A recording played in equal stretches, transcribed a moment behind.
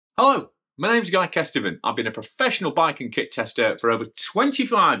Hello, my name's Guy Kestevan. I've been a professional bike and kit tester for over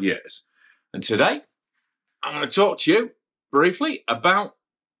 25 years. And today, I'm going to talk to you briefly about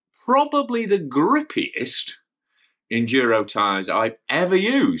probably the grippiest enduro tyres I've ever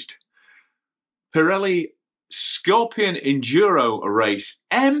used. Pirelli Scorpion Enduro Race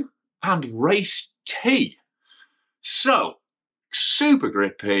M and Race T. So, super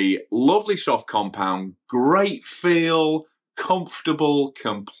grippy, lovely soft compound, great feel, comfortable,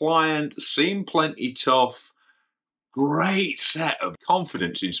 compliant, seem plenty tough, great set of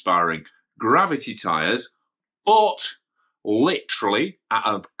confidence-inspiring gravity tyres, but literally at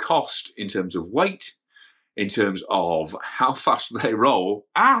a cost in terms of weight, in terms of how fast they roll,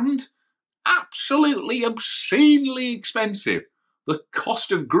 and absolutely obscenely expensive. The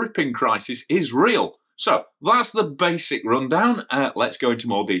cost of gripping crisis is real. So that's the basic rundown. Let's go into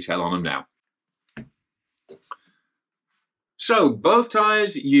more detail on them now. So both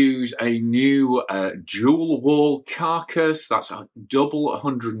tyres use a new dual wall carcass. That's a double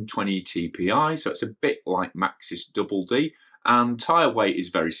 120 TPI, so it's a bit like Maxxis Double D. And tyre weight is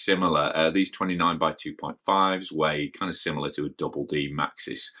very similar. These 29 by 2.5s weigh kind of similar to a Double D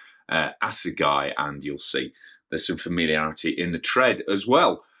Maxxis Assegai, and you'll see there's some familiarity in the tread as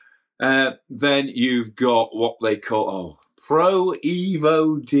well. Then you've got what they call Pro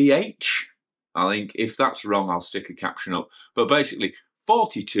Evo DH. I think if that's wrong, I'll stick a caption up. But basically,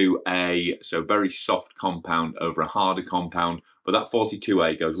 42A, so very soft compound over a harder compound. But that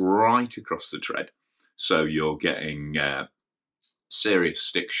 42A goes right across the tread. So you're getting serious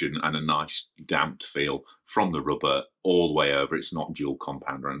stiction and a nice damped feel from the rubber all the way over. It's not dual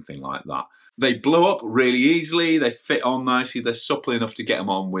compound or anything like that. They blow up really easily. They fit on nicely. They're supple enough to get them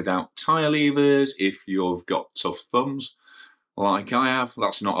on without tyre levers if you've got tough thumbs like I have.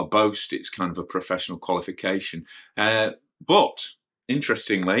 That's not a boast. It's kind of a professional qualification. But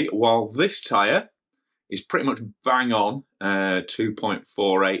interestingly, while this tyre is pretty much bang on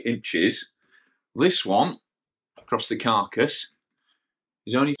 2.48 inches, this one across the carcass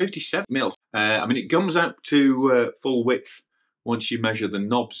is only 57 mil. I mean, it comes out to full width once you measure the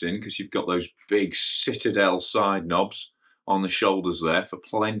knobs in, because you've got those big Citadel side knobs on the shoulders there for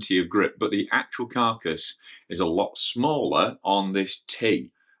plenty of grip. But the actual carcass is a lot smaller on this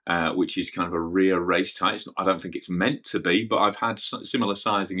T, which is kind of a rear race tyre. I don't think it's meant to be, but I've had similar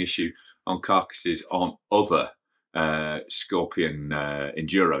sizing issue on carcasses on other Scorpion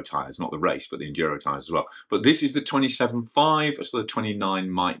enduro tyres, not the race, but the enduro tyres as well. But this is the 27.5, so the 29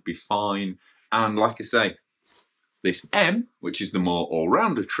 might be fine. And like I say, this M, which is the more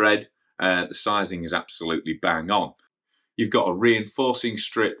all-rounder tread, the sizing is absolutely bang on. You've got a reinforcing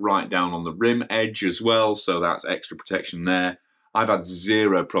strip right down on the rim edge as well, so that's extra protection there. I've had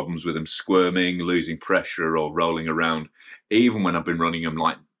zero problems with them squirming, losing pressure or rolling around, even when I've been running them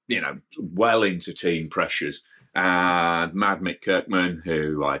like, you know, well into teen pressures. And Mad Mick Kirkman,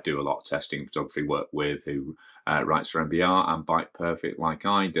 who I do a lot of testing photography work with, who writes for MBR and Bike Perfect like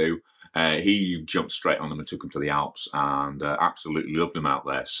I do, he jumped straight on them and took them to the Alps and absolutely loved them out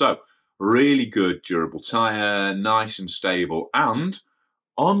there. So really good durable tyre, nice and stable, and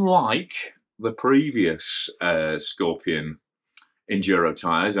unlike the previous Scorpion enduro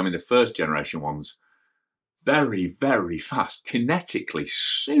tyres, I mean the first generation ones, very, very fast, kinetically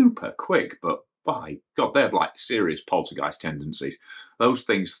super quick, but by God, they had like serious poltergeist tendencies. Those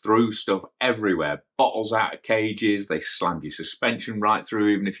things threw stuff everywhere, bottles out of cages, they slammed your suspension right through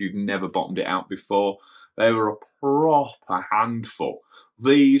even if you'd never bottomed it out before. They were a proper handful.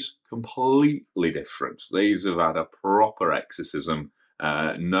 These, completely different. These have had a proper exorcism,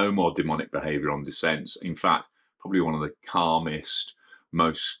 no more demonic behaviour on descents. In fact, probably one of the calmest,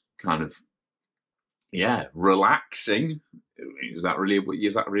 most kind of, yeah, relaxing. Is that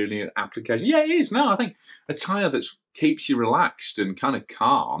really an application? Yeah, it is. No, I think a tyre that keeps you relaxed and kind of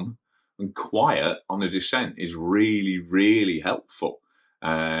calm and quiet on a descent is really, really helpful.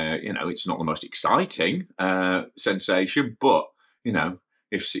 You know, it's not the most exciting sensation, but you know,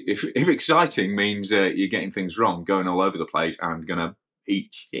 if exciting means you're getting things wrong, going all over the place, and gonna eat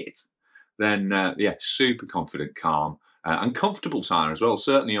shit, then yeah, super confident, calm, and comfortable tyre as well.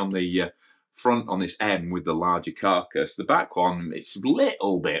 Certainly on the front on this M with the larger carcass. The back one, it's a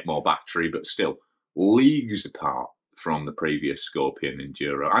little bit more battery, but still leagues apart from the previous Scorpion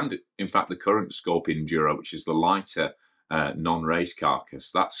Enduro. And in fact, the current Scorpion Enduro, which is the lighter non-race carcass,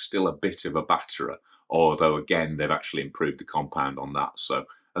 that's still a bit of a batterer. Although again, they've actually improved the compound on that. So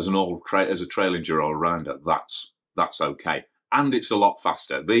as a trail enduro all-rounder, that's okay. And it's a lot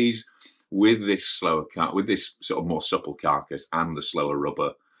faster. These, with this slower with this sort of more supple carcass and the slower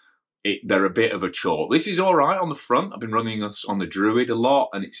rubber, they're a bit of a chore. This is all right on the front. I've been running this on the Druid a lot,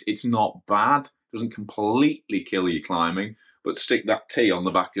 and it's not bad. It doesn't completely kill you climbing, but stick that T on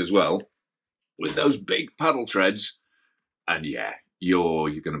the back as well with those big paddle treads, and yeah, you're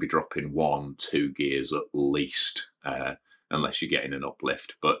going to be dropping 1-2 gears at least, unless you're getting an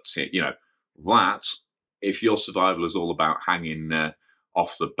uplift. But you know, that if your survival is all about hanging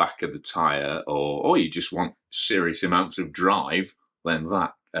off the back of the tyre, or you just want serious amounts of drive, then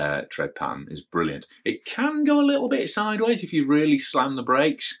that tread pan is brilliant. It can go a little bit sideways if you really slam the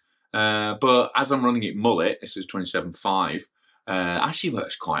brakes, but as I'm running it mullet, this is 27.5, actually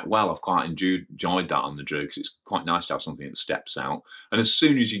works quite well. I've quite enjoyed that on the Drew, because it's quite nice to have something that steps out. And as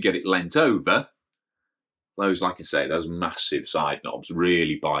soon as you get it leant over, those, like I say, those massive side knobs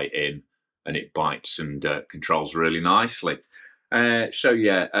really bite in, and it bites and controls really nicely. So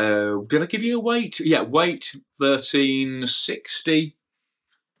yeah, did I give you a weight? Yeah, weight 1360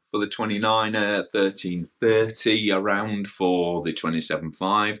 for the 29er, 1330 around for the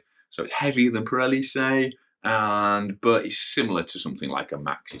 27.5. So it's heavier than Pirelli, say, but it's similar to something like a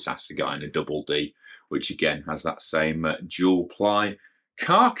Maxxis Assegai and a Double D, which again has that same dual ply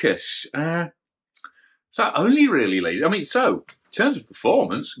carcass. So that only really leads. I mean, so in terms of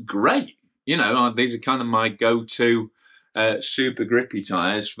performance, great. You know, these are kind of my go-to super grippy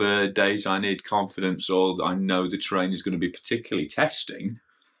tyres for days I need confidence or I know the terrain is going to be particularly testing.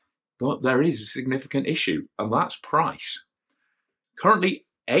 But there is a significant issue, and that's price. Currently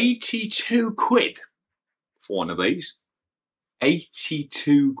 82 quid for one of these.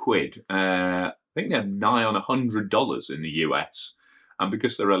 82 quid. I think they're nigh on $100 in the US. And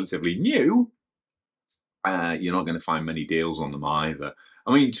because they're relatively new, you're not going to find many deals on them either.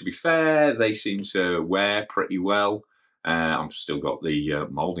 I mean, to be fair, they seem to wear pretty well. I've still got the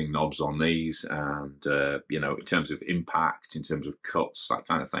moulding knobs on these, and you know, in terms of impact, in terms of cuts, that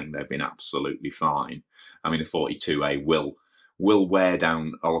kind of thing, they've been absolutely fine. I mean, a 42A will wear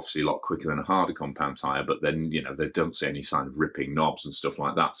down obviously a lot quicker than a harder compound tyre, but then, you know, they don't see any sign of ripping knobs and stuff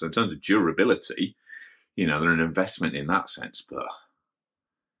like that. So in terms of durability, you know, they're an investment in that sense, but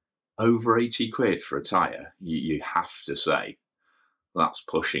over 80 quid for a tyre, you have to say that's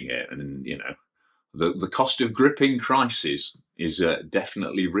pushing it. And, you know, the cost of gripping crisis is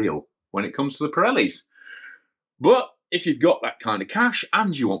definitely real when it comes to the Pirellis. But if you've got that kind of cash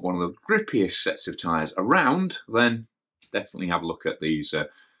and you want one of the grippiest sets of tyres around, then definitely have a look at these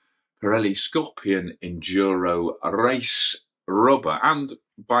Pirelli Scorpion Enduro Race Rubber. And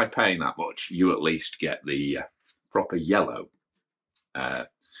by paying that much, you at least get the proper yellow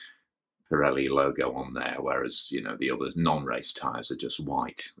Pirelli logo on there, whereas, you know, the other non-race tyres are just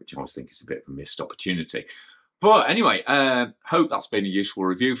white, which I always think is a bit of a missed opportunity. But anyway, hope that's been a useful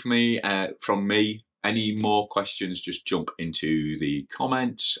review for me, from me. Any more questions, just jump into the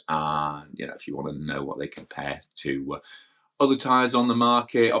comments, and, you know, if you want to know what they compare to other tyres on the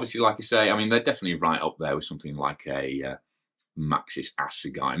market, obviously, like I say, I mean, they're definitely right up there with something like a Maxxis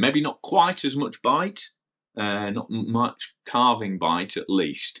Assegai. Maybe not quite as much bite, not much carving bite at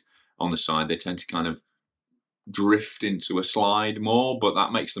least. On the side, they tend to kind of drift into a slide more, but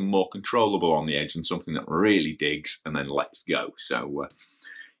that makes them more controllable on the edge and something that really digs and then lets go. So,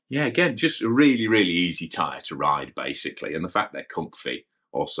 yeah, again, just a really, really easy tyre to ride, basically. And the fact they're comfy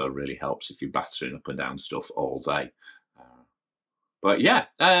also really helps if you're battering up and down stuff all day. But yeah,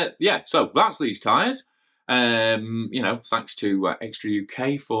 so that's these tyres. You know, thanks to Extra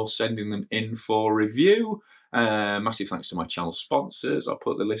UK for sending them in for review. Massive thanks to my channel sponsors, I'll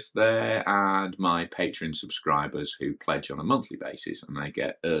put the list there, and my Patreon subscribers who pledge on a monthly basis, and they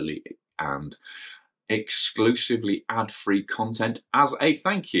get early and exclusively ad-free content as a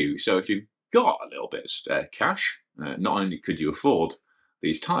thank you. So if you've got a little bit of cash, not only could you afford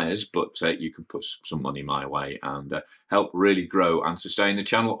these tyres, but you could put some money my way and help really grow and sustain the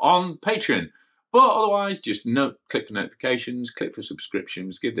channel on Patreon. But otherwise, just click for notifications, click for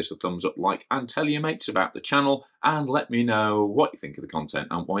subscriptions, give this a thumbs up, like, and tell your mates about the channel, and let me know what you think of the content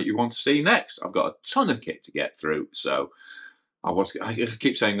and what you want to see next. I've got a ton of kit to get through, so I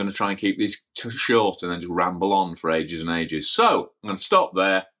keep saying I'm going to try and keep these short and then just ramble on for ages and ages. So I'm going to stop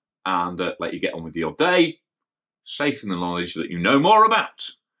there and let you get on with your day, safe in the knowledge that you know more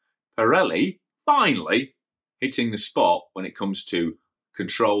about Pirelli finally hitting the spot when it comes to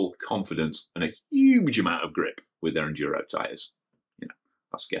control, confidence, and a huge amount of grip with their Enduro tyres. You know,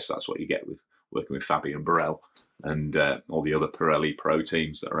 I guess that's what you get with working with Fabi and Burrell and all the other Pirelli pro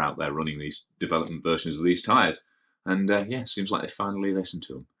teams that are out there running these development versions of these tyres. And yeah, seems like they finally listened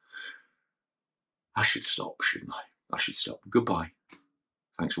to them. I should stop, shouldn't I? I should stop. Goodbye.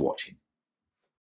 Thanks for watching.